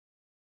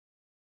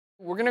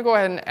We're going to go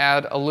ahead and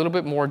add a little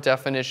bit more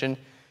definition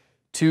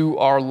to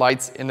our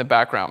lights in the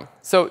background.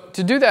 So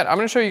to do that, I'm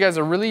going to show you guys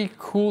a really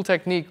cool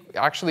technique.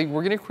 Actually,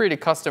 we're going to create a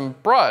custom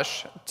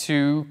brush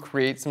to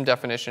create some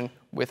definition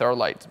with our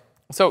light.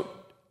 So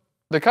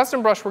the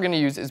custom brush we're going to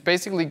use is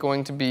basically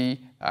going to be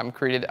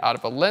created out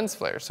of a lens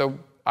flare. So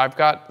I've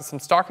got some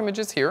stock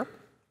images here,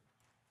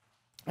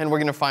 and we're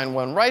going to find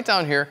one right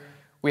down here.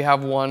 We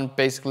have one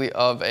basically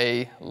of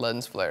a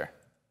lens flare.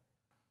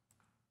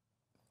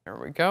 There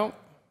we go.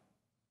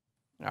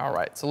 All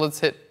right, so let's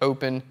hit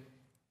open,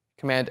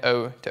 Command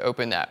O to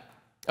open that.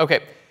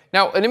 Okay,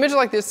 now an image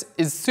like this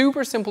is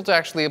super simple to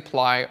actually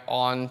apply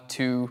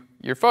onto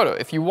your photo.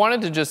 If you wanted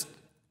to just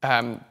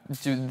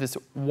do this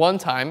one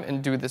time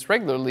and do this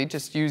regularly,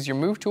 just use your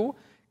move tool,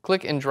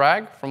 click and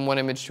drag from one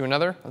image to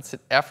another. Let's hit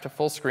F to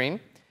full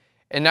screen.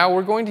 And now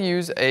we're going to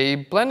use a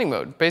blending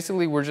mode.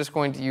 Basically, we're just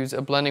going to use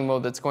a blending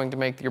mode that's going to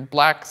make your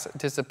blacks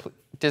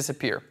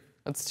disappear.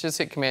 Let's just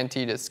hit Command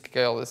T to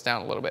scale this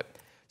down a little bit.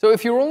 So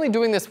if you're only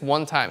doing this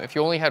one time, if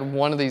you only had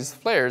one of these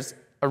flares,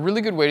 a really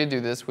good way to do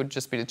this would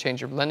just be to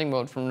change your blending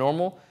mode from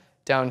normal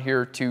down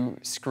here to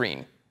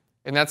screen.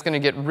 And that's going to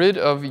get rid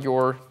of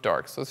your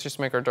darks. So let's just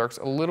make our darks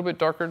a little bit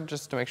darker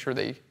just to make sure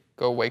they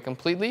go away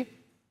completely.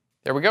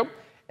 There we go.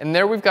 And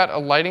there we've got a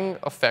lighting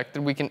effect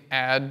that we can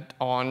add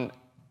on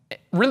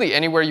really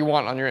anywhere you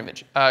want on your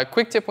image.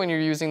 Quick tip when you're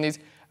using these,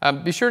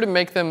 be sure to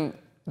make them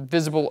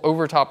visible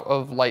over top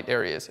of light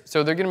areas.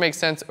 So they're going to make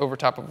sense over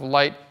top of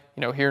light.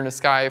 You know, here in the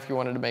sky, if you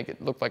wanted to make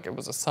it look like it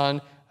was a sun,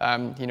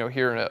 you know,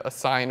 here in a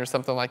sign or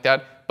something like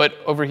that. But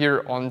over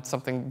here on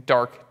something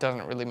dark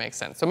doesn't really make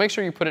sense. So make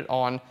sure you put it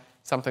on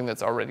something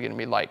that's already going to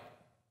be light.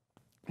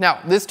 Now,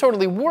 this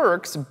totally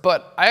works,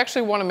 but I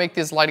actually want to make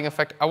this lighting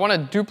effect. I want to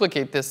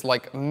duplicate this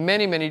like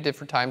many, many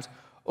different times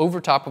over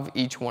top of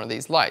each one of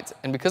these lights.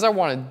 And because I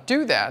want to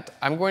do that,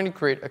 I'm going to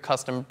create a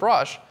custom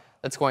brush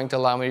that's going to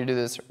allow me to do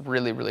this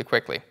really, really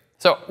quickly.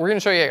 So we're going to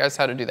show you guys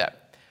how to do that.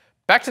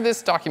 Back to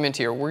this document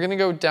here, we're going to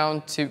go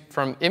down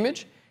from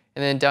image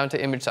and then down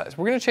to image size.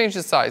 We're going to change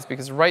the size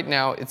because right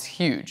now it's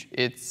huge.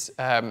 It's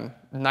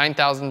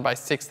 9,000 by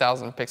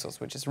 6,000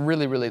 pixels, which is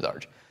really, really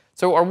large.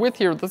 So our width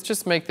here, let's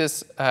just make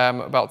this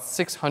about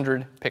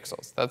 600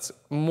 pixels. That's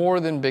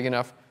more than big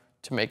enough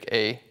to make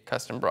a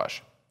custom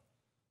brush.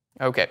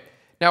 Okay,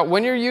 now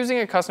when you're using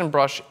a custom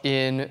brush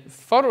in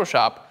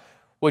Photoshop,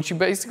 what you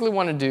basically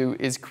want to do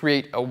is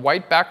create a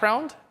white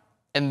background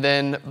and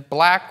then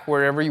black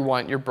wherever you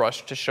want your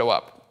brush to show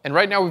up. And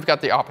right now we've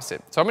got the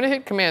opposite. So I'm going to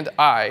hit Command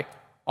I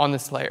on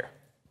this layer.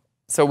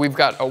 So we've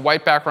got a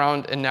white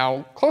background and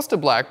now close to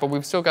black, but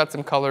we've still got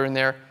some color in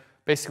there,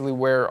 basically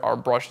where our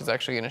brush is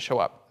actually going to show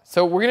up.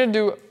 So we're going to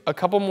do a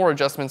couple more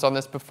adjustments on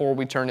this before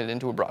we turn it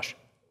into a brush.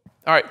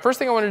 All right, first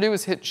thing I want to do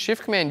is hit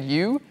Shift Command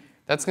U.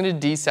 That's going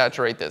to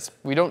desaturate this.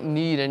 We don't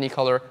need any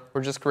color.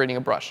 We're just creating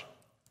a brush.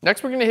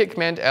 Next, we're going to hit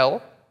Command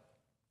L,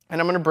 and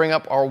I'm going to bring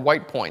up our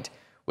white point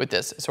with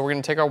this. So we're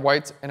going to take our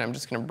whites, and I'm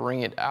just going to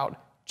bring it out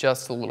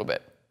just a little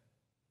bit.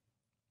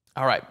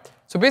 All right,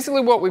 so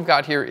basically what we've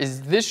got here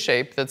is this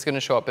shape that's going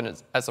to show up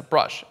as a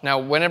brush. Now,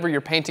 whenever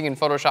you're painting in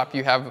Photoshop,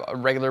 you have a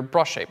regular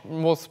brush shape.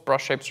 Most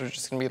brush shapes are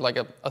just going to be like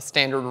a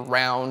standard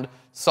round,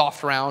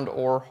 soft round,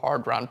 or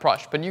hard round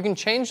brush. But you can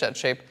change that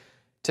shape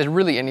to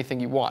really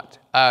anything you want.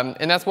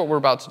 And that's what we're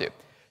about to do.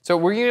 So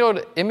we're going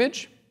to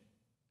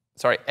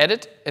go to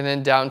Edit, and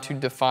then down to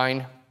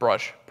Define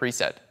Brush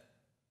Preset.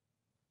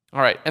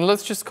 All right, and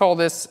let's just call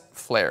this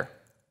Flare,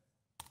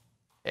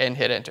 and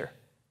hit Enter.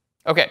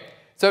 Okay,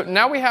 so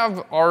now we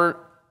have our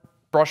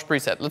brush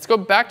preset. Let's go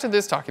back to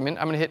this document.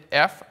 I'm going to hit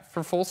F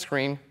for full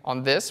screen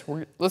on this.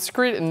 Let's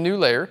create a new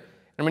layer.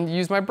 I'm going to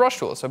use my brush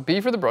tool. So B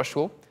for the brush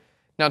tool.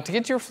 Now to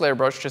get to your flare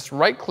brush, just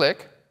right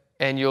click,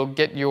 and you'll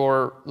get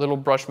your little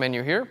brush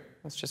menu here.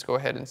 Let's just go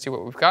ahead and see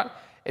what we've got.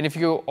 And if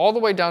you go all the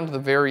way down to the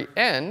very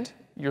end,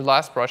 your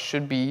last brush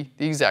should be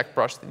the exact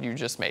brush that you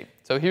just made.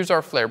 So here's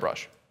our flare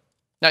brush.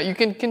 Now you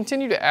can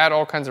continue to add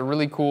all kinds of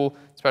really cool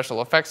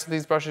special effects to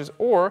these brushes,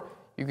 or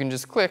you can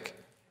just click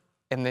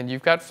and then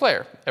you've got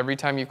flare. Every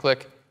time you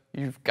click,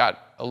 you've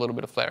got a little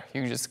bit of flare.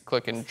 You can just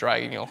click and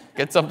drag and you'll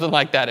get something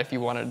like that if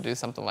you wanted to do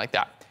something like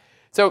that.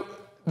 So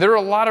there are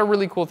a lot of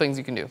really cool things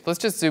you can do. Let's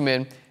just zoom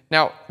in.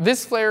 Now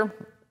this flare,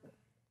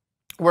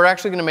 we're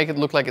actually going to make it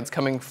look like it's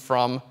coming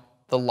from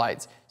the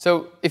lights.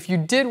 So if you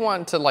did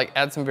want to like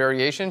add some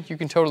variation, you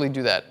can totally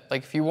do that.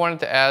 Like if you wanted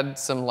to add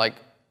some like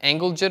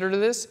angle jitter to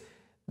this,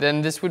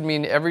 then this would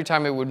mean every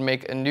time it would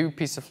make a new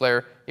piece of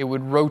flare, it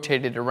would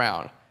rotate it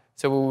around.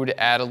 So we would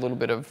add a little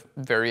bit of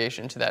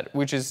variation to that,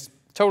 which is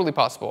totally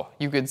possible.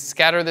 You could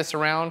scatter this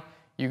around.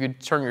 You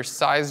could turn your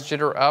size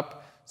jitter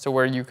up. So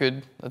where you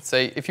could, let's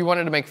say, if you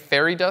wanted to make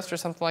fairy dust or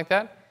something like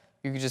that,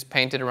 you could just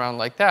paint it around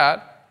like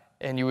that,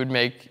 and you would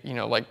make, you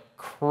know, like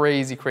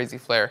crazy, crazy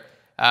flare.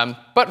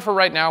 But for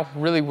right now,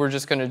 really, we're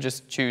just going to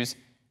just choose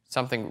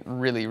something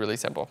really, really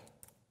simple.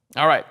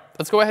 All right,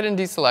 let's go ahead and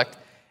deselect.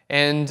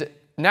 And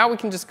now we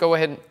can just go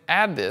ahead and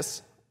add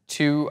this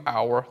to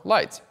our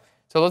lights.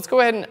 So let's go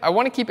ahead and I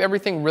want to keep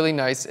everything really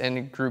nice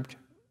and grouped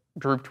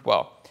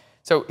well.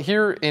 So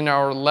here in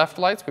our left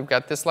lights, we've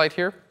got this light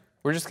here.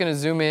 We're just going to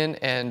zoom in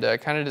and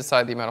kind of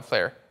decide the amount of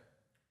flare.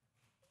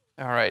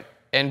 All right,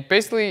 and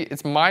basically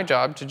it's my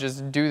job to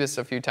just do this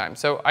a few times.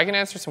 So I can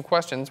answer some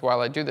questions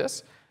while I do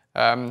this.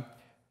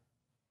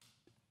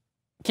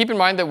 Keep in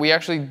mind that we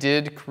actually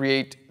did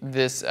create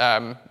this,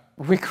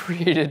 we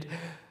created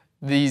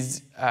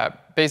these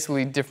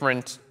basically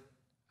different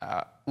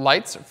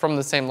lights from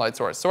the same light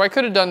source. So I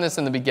could have done this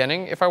in the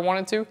beginning if I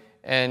wanted to,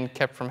 and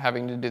kept from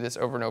having to do this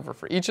over and over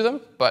for each of them,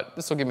 but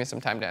this will give me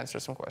some time to answer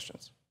some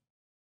questions.